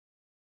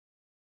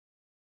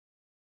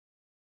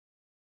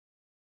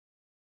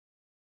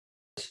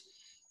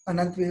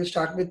Anant, we'll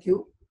start with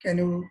you. Can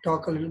you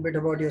talk a little bit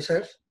about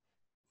yourself?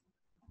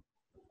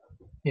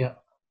 Yeah.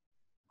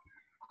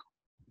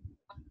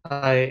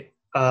 I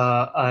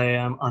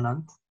am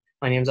Anant.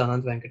 My name is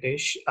Anant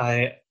Venkatesh.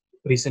 I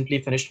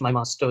recently finished my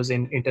master's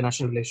in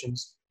international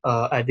relations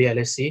at the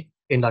LSE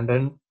in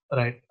London.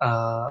 Right.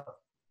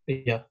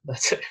 Yeah,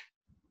 that's it.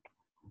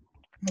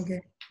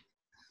 Okay.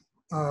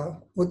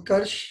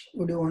 Utkarsh,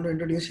 would you want to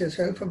introduce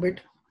yourself a bit?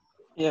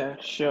 Yeah,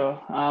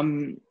 sure.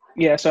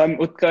 So I'm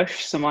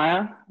Utkarsh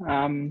Samaya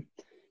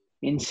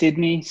in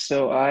Sydney.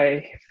 So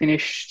I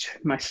finished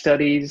my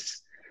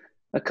studies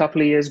a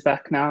couple of years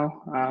back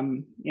now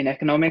in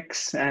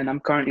economics, and I'm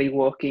currently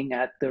working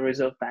at the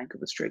Reserve Bank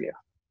of Australia.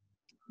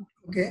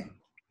 Okay.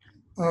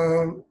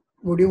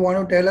 Would you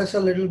want to tell us a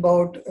little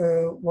about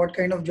what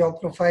kind of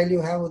job profile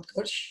you have,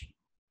 Utkarsh?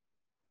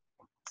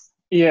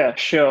 Yeah,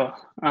 sure.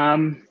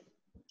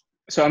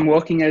 So I'm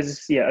working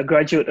as a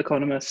graduate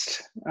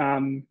economist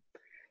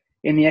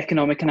in the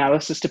economic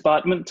analysis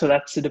department. So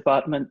that's the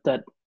department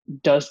that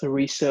does the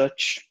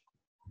research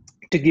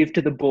to give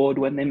to the board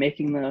when they're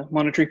making the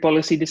monetary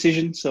policy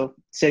decisions, so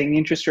setting the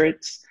interest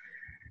rates.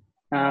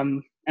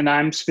 And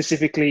I'm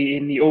specifically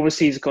in the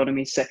overseas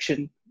economy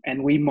section,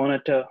 and we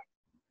monitor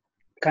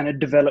kind of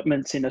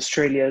developments in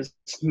Australia's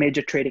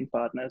major trading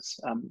partners,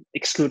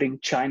 excluding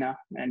China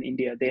and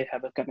India. They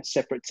have a kind of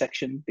separate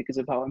section because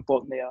of how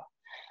important they are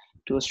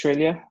to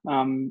Australia.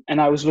 And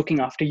I was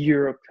looking after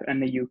Europe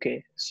and the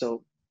UK.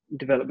 So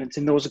developments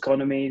in those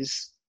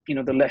economies,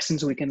 the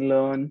lessons we can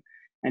learn,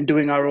 and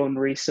doing our own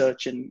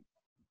research and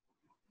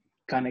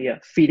kind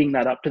of feeding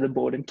that up to the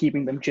board and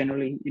keeping them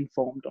generally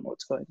informed on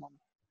what's going on.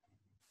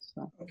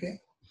 So okay.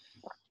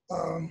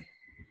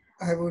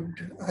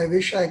 I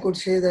wish I could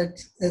say that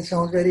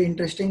sounds very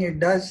interesting. It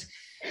does,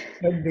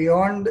 but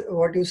beyond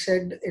what you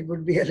said, it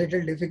would be a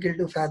little difficult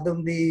to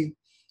fathom the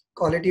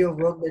quality of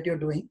work that you're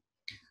doing.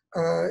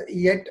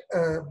 Yet,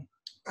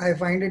 I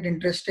find it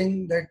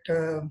interesting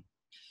that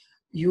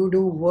you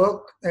do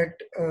work that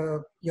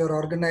your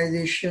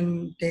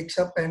organization takes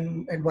up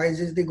and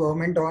advises the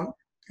government on,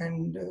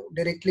 and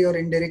directly or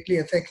indirectly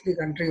affects the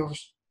country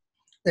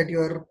that you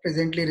are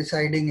presently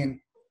residing in.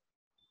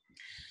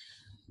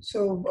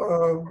 So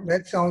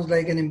that sounds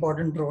like an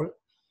important role.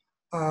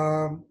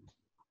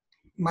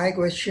 My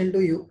question to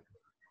you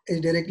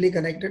is directly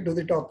connected to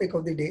the topic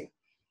of the day.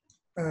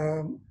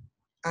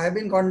 I've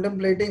been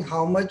contemplating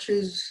how much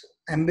is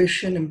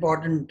ambition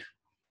important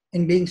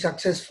in being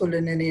successful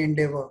in any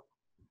endeavor.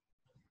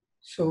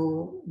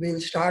 So we'll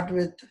start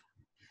with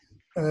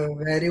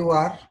where you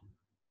are.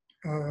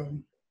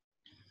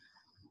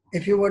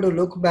 If you were to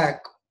look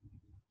back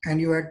and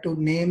you had to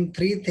name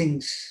three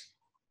things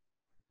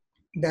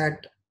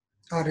that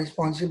are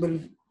responsible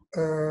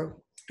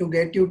to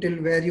get you till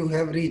where you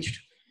have reached,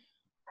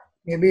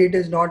 maybe it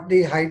is not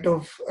the height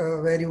of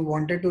where you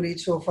wanted to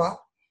reach so far,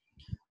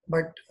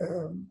 but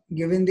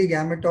given the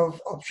gamut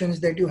of options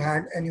that you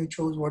had and you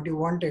chose what you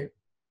wanted,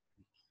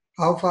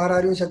 how far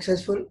are you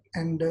successful,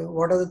 and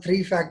what are the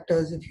three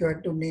factors, if you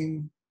had to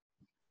name,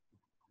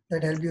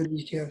 that help you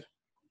reach here?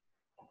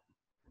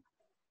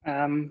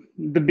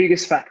 The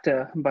biggest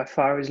factor by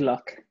far is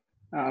luck.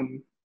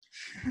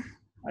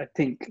 I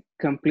think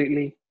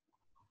completely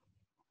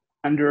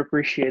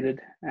underappreciated,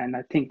 and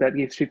I think that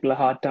gives people a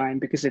hard time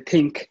because they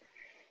think,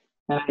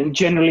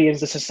 generally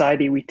as a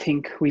society, we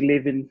think we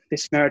live in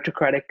this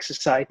meritocratic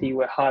society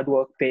where hard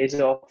work pays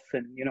off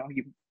and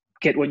you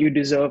get what you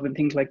deserve and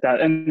things like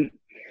that. And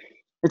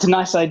it's a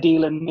nice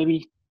ideal and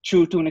maybe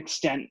true to an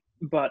extent,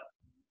 but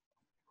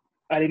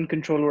I didn't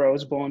control where I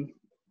was born.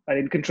 I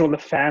didn't control the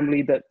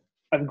family that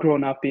I've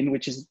grown up in,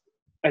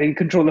 I didn't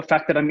control the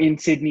fact that I'm in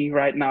Sydney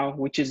right now,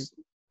 which is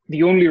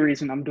the only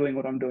reason I'm doing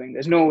what I'm doing.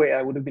 There's no way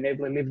I would have been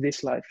able to live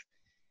this life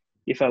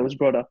if I was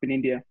brought up in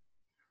India.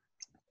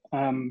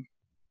 I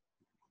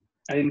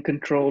didn't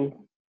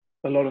control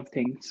a lot of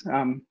things.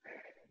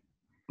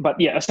 But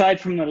yeah, aside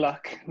from the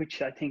luck,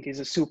 which I think is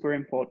a super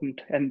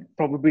important and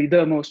probably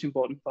the most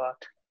important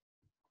part,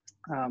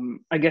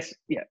 I guess,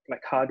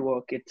 like hard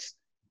work,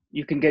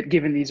 you can get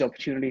given these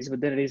opportunities, but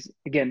then it is,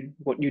 again,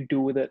 what you do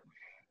with it.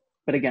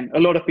 But again, a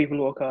lot of people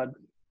work hard.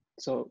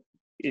 So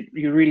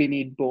you really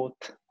need both.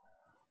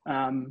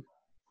 And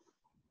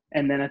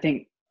then I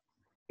think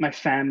my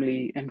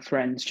family and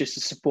friends, just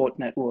a support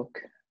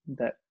network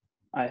that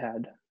I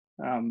had.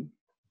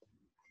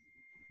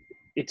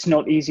 It's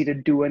not easy to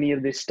do any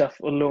of this stuff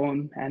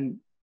alone, and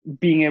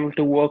being able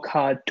to work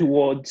hard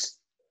towards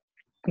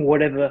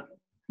whatever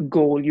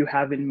goal you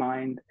have in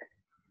mind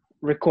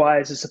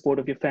requires the support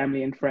of your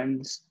family and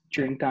friends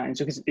during times,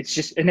 because it's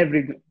just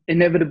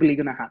inevitably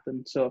going to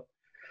happen. So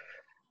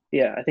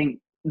yeah, I think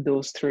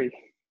those three.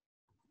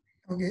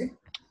 Okay.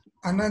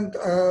 Anand,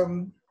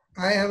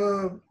 I have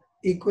a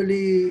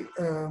equally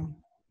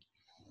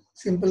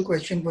simple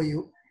question for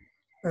you.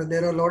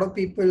 There are a lot of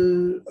people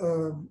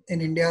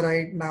in India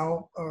right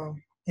now.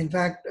 In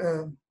fact,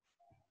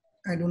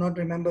 I do not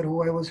remember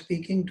who I was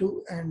speaking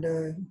to, and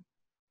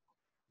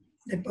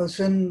the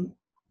person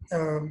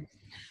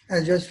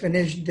has just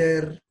finished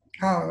their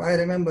I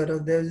remember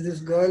there was this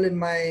girl in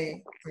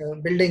my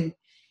building.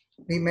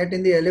 We met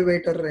in the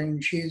elevator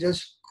and she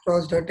just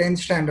crossed her 10th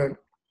standard.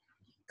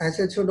 I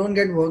said, so don't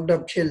get worked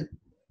up, chill.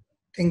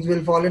 Things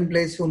will fall in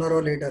place sooner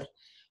or later.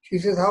 She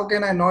says, how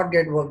can I not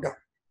get worked up?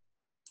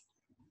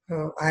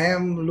 I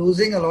am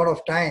losing a lot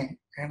of time.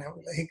 And I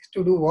was like,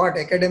 to do what?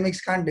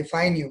 Academics can't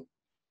define you.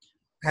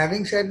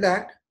 Having said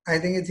that, I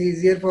think it's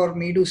easier for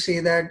me to say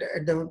that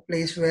at the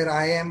place where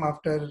I am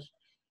after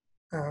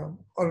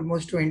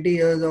almost 20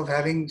 years of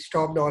having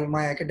stopped all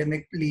my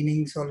academic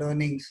leanings or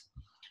learnings.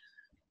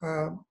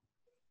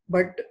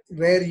 But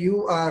where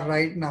you are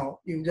right now,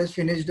 you just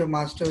finished a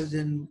master's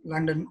in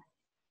London.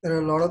 There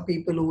are a lot of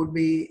people who would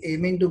be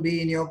aiming to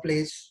be in your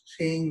place,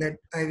 saying that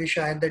I wish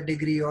I had that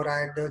degree or I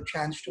had the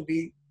chance to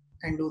be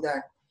and do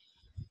that.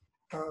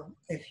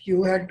 If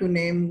you had to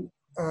name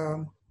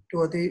two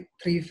or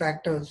three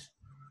factors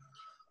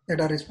that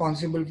are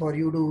responsible for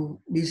you to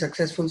be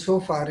successful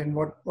so far in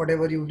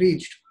whatever you've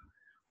reached,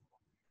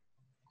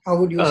 how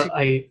would you say?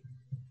 I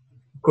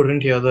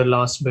couldn't hear the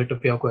last bit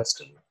of your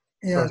question.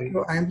 Yeah, Sorry.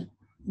 so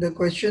the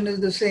question is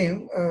the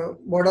same.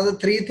 What are the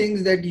three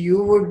things that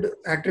you would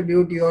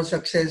attribute your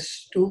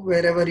success to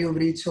wherever you've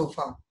reached so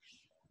far?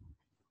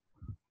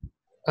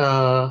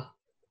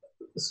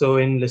 So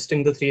in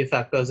listing the three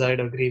factors,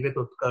 I'd agree with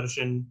Utkarsh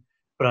in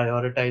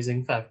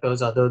prioritizing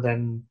factors other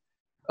than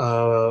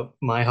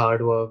my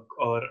hard work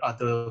or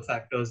other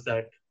factors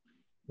that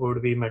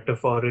would be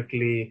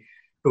metaphorically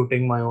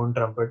tooting my own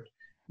trumpet.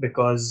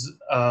 Because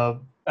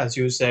as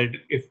you said,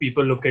 if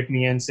people look at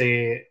me and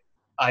say,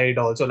 I'd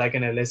also like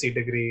an LSE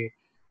degree,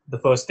 the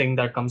first thing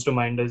that comes to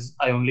mind is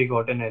I only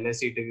got an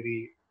LSE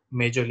degree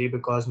majorly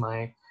because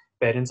my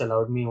parents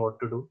allowed me what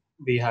to do.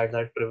 We had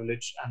that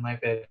privilege, and my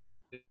parents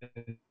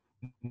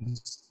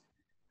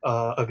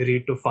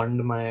agreed to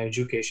fund my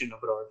education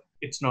abroad.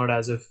 It's not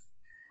as if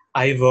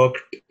I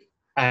worked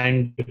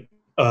and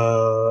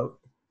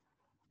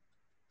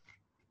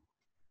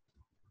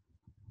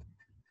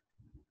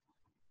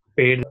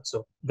paid.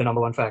 So the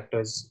number one factor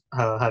is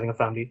having a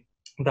family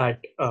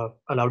that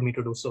allowed me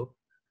to do so.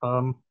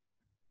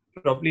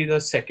 Probably the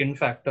second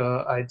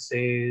factor I'd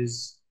say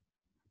is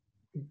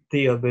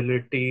the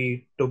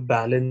ability to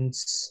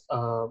balance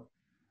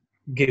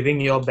giving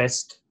your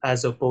best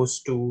as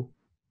opposed to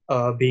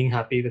being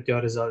happy with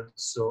your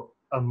results. So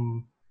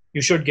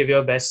you should give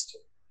your best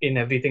in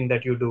everything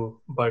that you do,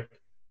 but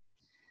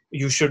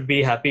you should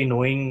be happy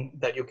knowing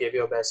that you gave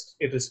your best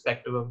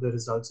irrespective of the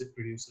results it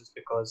produces,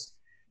 because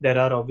there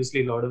are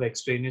obviously a lot of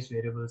extraneous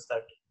variables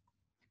that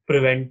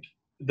prevent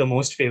the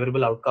most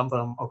favorable outcome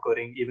from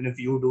occurring, even if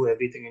you do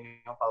everything in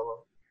your power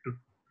to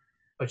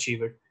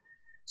achieve it.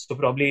 So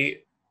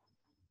probably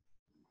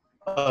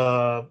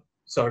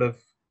sort of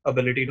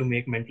ability to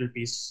make mental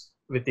peace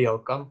with the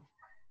outcome.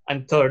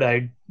 And third,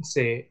 I'd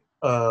say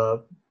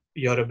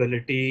your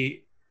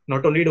ability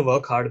not only to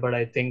work hard, but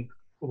I think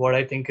what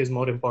I think is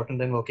more important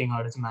than working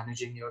hard is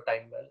managing your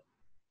time well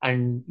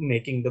and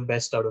making the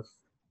best out of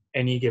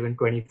any given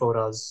 24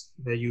 hours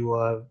where you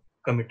are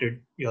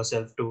committed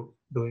yourself to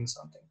doing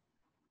something.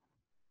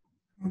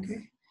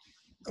 Okay.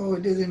 Oh,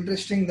 it is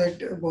interesting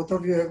that both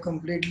of you have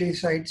completely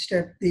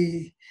sidestepped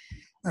the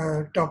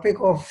topic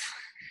of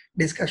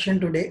discussion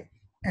today.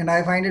 And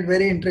I find it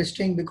very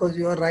interesting because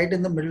you are right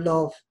in the middle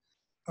of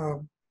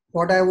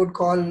what I would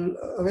call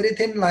a very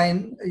thin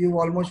line. You've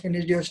almost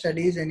finished your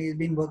studies and you've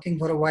been working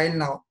for a while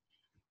now.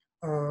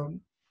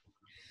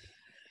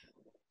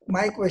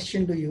 My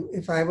question to you,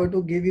 if I were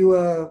to give you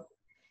a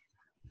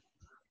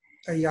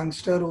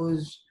youngster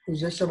who's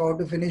just about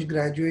to finish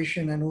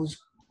graduation and who's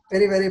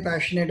very, very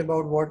passionate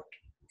about what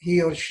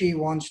he or she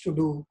wants to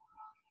do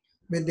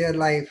with their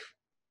life,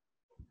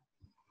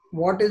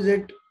 what is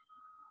it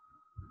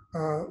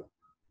uh,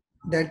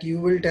 that you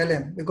will tell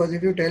him? Because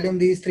if you tell him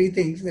these three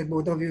things that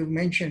both of you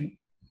mentioned,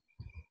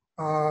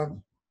 uh,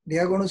 they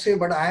are going to say,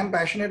 but I am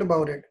passionate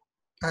about it.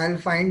 I'll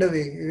find a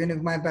way, even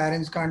if my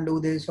parents can't do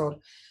this, or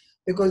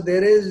because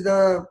there is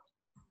the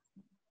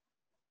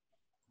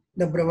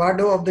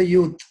bravado of the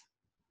youth.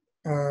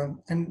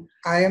 And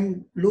I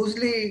am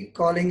loosely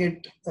calling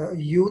it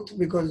youth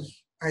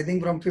because I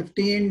think from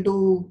 15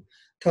 to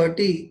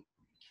 30,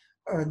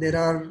 there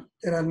are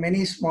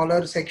many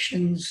smaller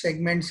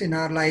segments in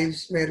our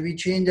lives where we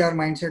change our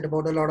mindset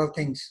about a lot of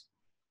things.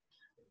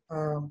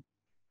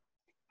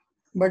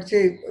 But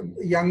say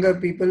younger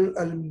people,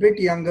 a bit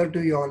younger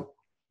to you all,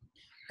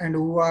 and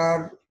who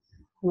are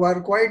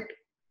quite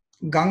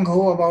gung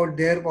ho about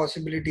their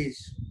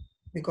possibilities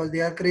because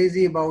they are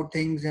crazy about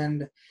things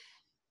and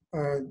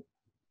uh,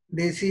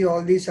 they see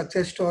all these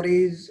success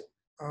stories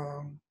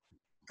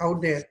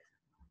out there.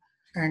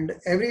 And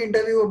every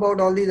interview about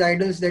all these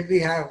idols that we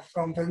have,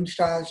 from film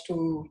stars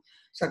to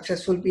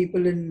successful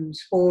people in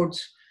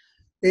sports,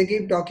 they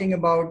keep talking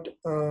about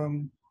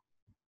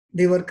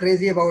they were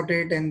crazy about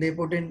it and they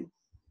put in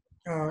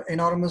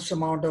enormous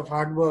amount of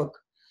hard work.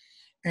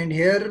 And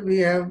here we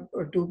have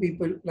two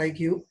people like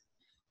you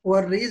who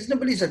are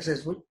reasonably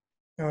successful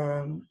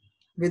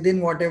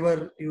within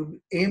whatever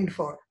you aimed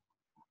for.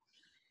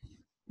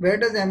 where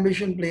does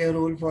ambition play a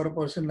role for a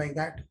person like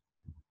that?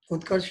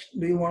 Utkarsh,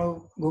 do you want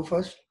to go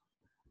first?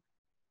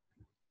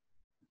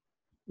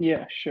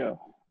 Yeah, sure.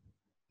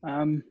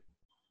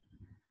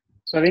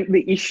 So I think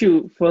the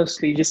issue,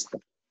 firstly, just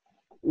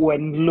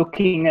when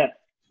looking at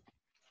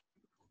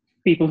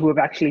people who have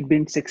actually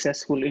been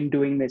successful in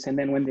doing this, and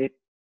then when they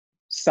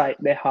cite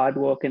their hard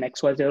work and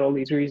XYZ, all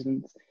these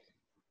reasons,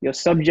 you're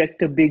subject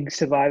to big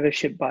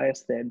survivorship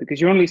bias there, because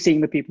you're only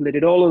seeing the people that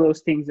did all of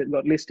those things that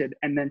got listed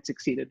and then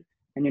succeeded.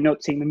 And you're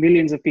not seeing the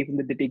millions of people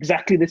that did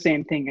exactly the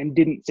same thing and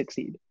didn't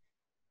succeed.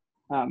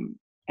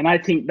 And I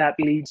think that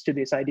leads to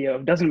this idea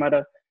of, doesn't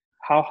matter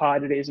how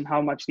hard it is and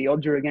how much the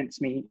odds are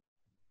against me,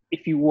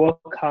 if you work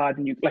hard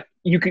and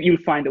you'll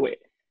find a way.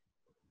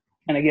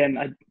 And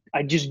again,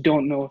 I just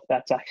don't know if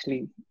that's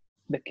actually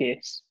the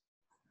case.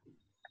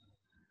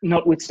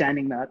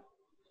 Notwithstanding that,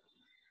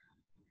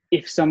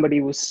 if somebody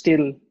was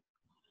still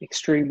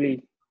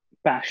extremely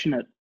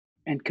passionate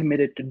and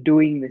committed to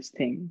doing this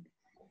thing,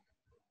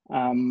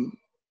 I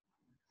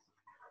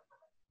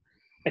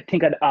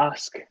think I'd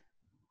ask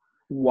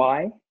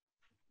why.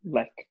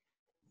 Like,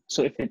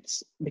 so if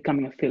it's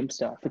becoming a film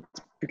star, if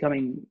it's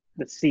becoming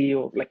the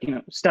CEO, like,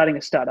 starting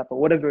a startup or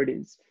whatever it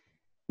is,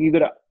 you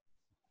gotta,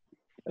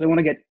 I don't want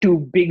to get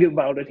too big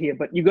about it here,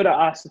 but you got to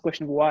ask the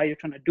question of why you're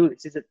trying to do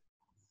this. Is it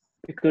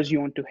because you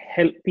want to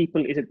help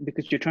people? Is it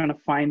because you're trying to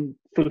find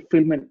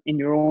fulfillment in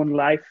your own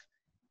life?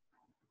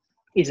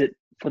 Is it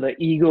for the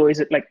ego?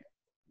 Is it like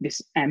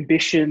this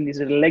ambition? Is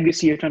it a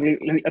legacy you're trying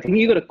to, I think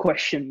you got to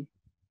question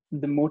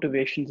the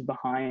motivations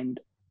behind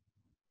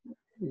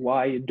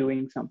why you're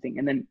doing something.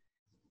 And then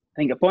I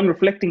think upon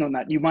reflecting on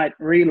that, you might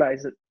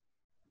realize that,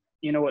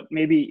 you know what,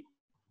 maybe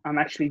I'm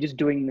actually just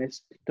doing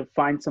this to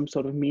find some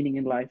sort of meaning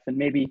in life, and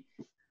maybe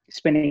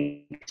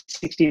spending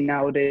 16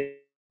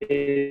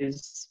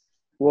 nowadays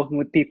working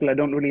with people I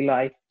don't really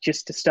like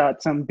just to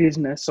start some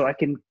business so I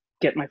can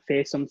get my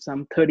face on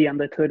some 30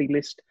 under 30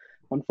 list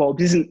on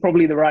Forbes isn't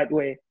probably the right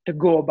way to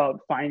go about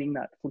finding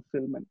that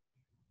fulfillment.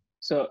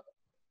 So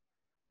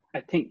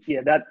I think,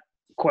 yeah, that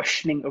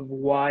questioning of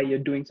why you're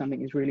doing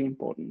something is really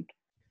important.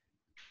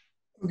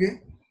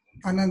 Okay.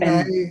 Anand,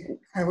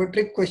 I have a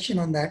trick question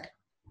on that.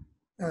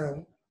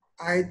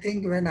 I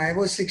think when I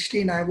was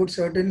 16, I would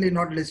certainly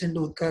not listen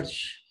to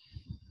Utkarsh.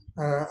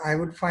 I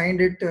would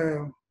find it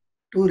too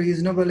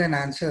reasonable an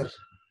answer.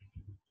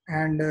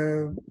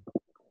 And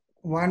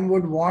one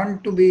would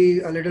want to be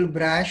a little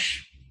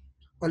brash,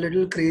 a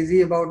little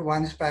crazy about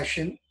one's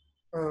passion,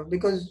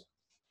 because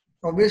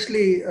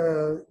obviously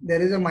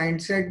there is a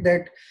mindset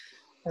that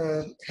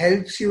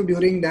helps you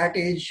during that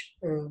age.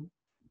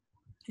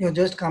 You're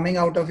just coming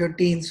out of your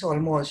teens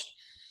almost.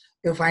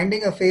 You're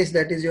finding a face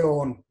that is your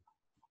own.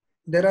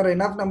 There are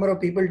enough number of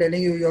people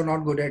telling you you're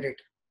not good at it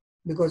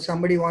because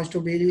somebody wants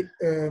to be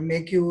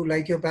make you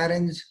like your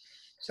parents.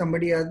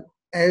 Somebody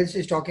else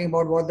is talking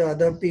about what the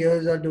other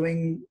peers are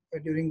doing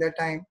during that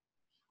time,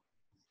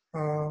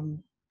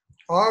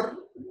 or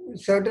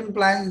certain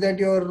plans that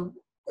your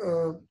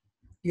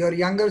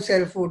younger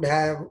self would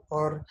have,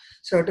 or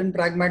certain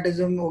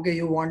pragmatism. Okay,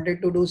 you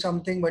wanted to do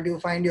something, but you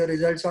find your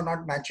results are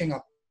not matching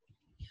up,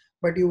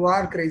 but you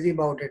are crazy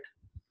about it.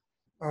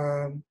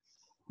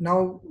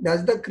 Now,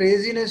 does the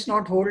craziness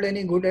not hold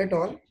any good at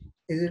all?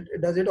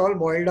 Does it all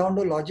boil down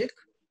to logic?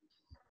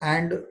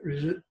 And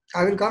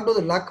I will come to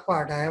the luck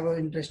part. I have an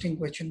interesting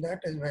question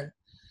that as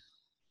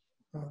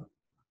well.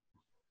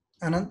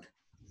 Anant?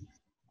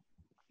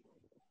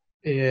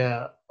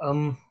 Yeah.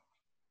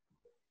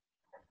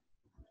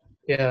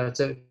 Yeah, it's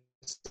a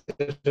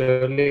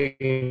really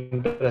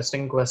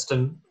interesting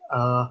question,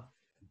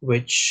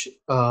 which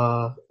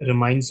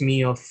reminds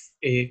me of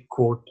a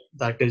quote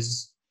that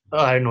is,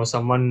 I don't know,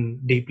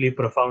 someone deeply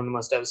profound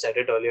must have said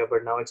it earlier,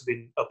 but now it's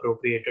been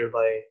appropriated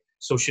by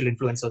social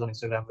influencers on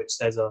Instagram, which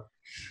says,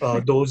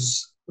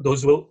 those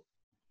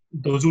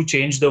who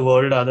change the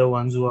world are the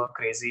ones who are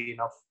crazy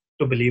enough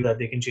to believe that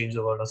they can change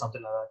the world, or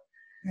something like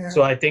that. Yeah.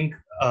 So I think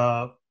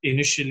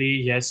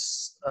initially,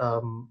 yes,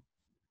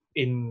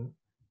 in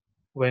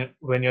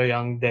when you're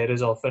young, there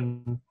is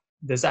often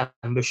this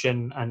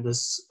ambition and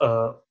this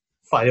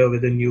fire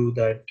within you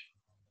that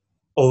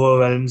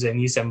overwhelms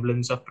any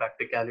semblance of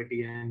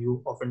practicality, and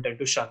you often tend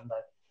to shun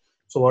that.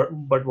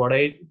 But what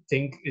I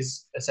think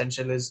is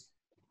essential is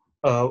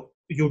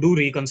you do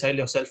reconcile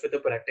yourself with the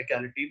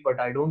practicality, but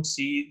I don't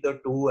see the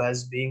two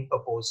as being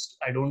opposed.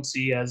 I don't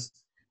see as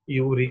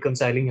you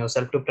reconciling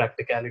yourself to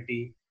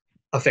practicality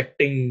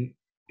affecting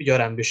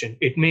your ambition.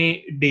 It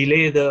may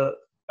delay the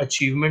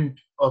achievement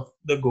of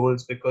the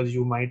goals because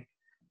you might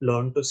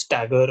learn to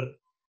stagger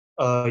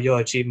your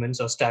achievements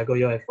or stagger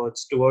your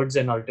efforts towards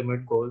an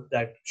ultimate goal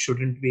that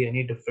shouldn't be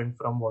any different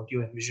from what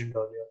you envisioned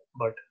earlier.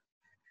 But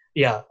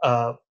yeah,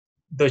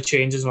 the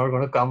change is not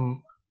going to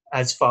come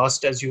as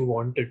fast as you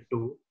want it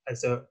to.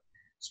 As a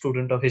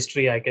student of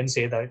history, I can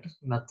say that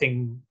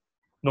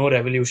no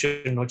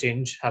revolution, no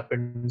change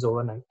happens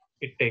overnight.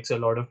 It takes a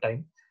lot of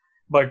time,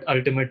 but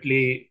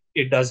ultimately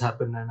it does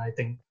happen, and I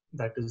think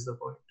that is the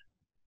point.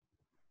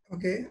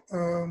 Okay.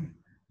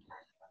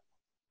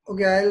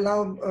 Okay, I'll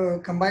now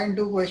combine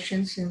two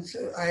questions since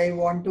I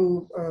want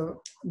to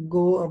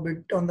go a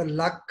bit on the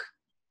luck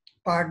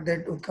part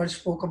that Utkarsh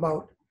spoke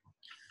about.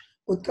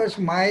 Utkarsh,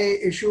 my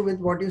issue with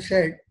what you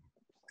said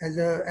as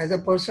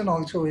a person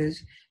also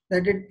is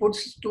that it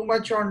puts too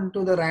much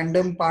onto the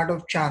random part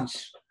of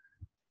chance.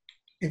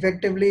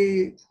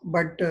 Effectively,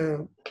 but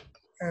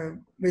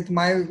with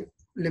my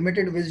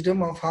limited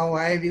wisdom of how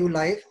I view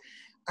life,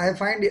 I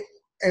find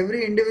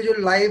every individual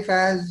life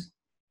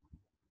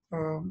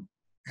um,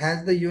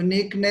 has the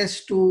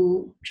uniqueness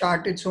to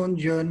chart its own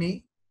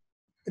journey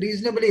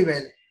reasonably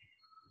well.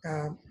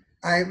 Uh,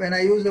 when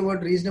I use the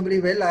word reasonably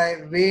well,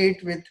 I weigh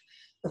it with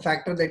the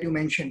factor that you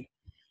mentioned.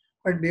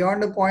 But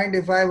beyond a point,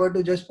 if I were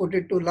to just put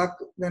it to luck,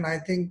 then I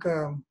think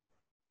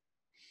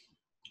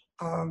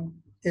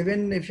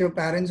even if your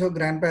parents or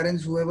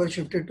grandparents, whoever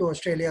shifted to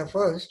Australia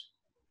first,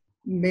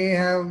 may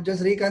have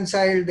just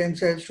reconciled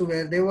themselves to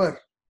where they were.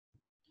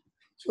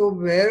 So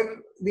where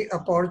the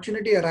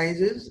opportunity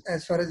arises,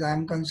 as far as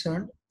I'm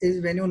concerned,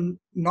 is when you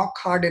knock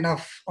hard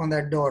enough on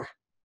that door,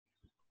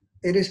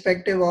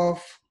 irrespective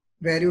of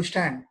where you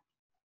stand.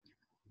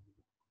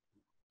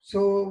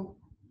 So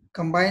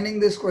combining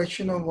this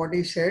question of what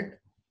he said,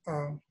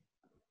 uh,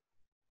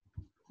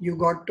 you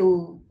got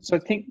to So I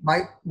think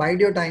bide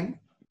your time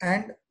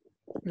and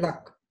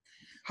luck.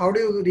 How do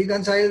you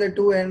reconcile the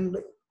two? And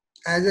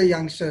as a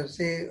youngster,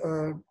 say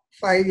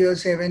 5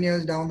 years, 7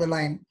 years down the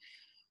line,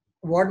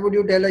 what would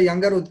you tell a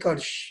younger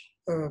Utkarsh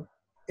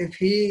if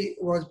he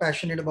was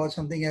passionate about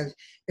something else?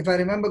 If I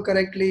remember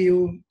correctly,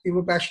 you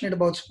were passionate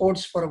about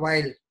sports for a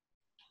while.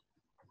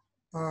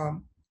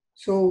 Um,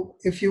 so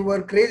if you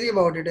were crazy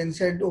about it and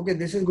said, okay,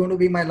 this is going to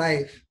be my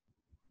life,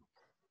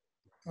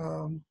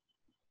 um,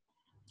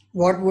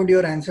 what would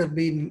your answer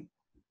be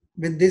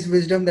with this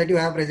wisdom that you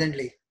have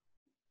presently?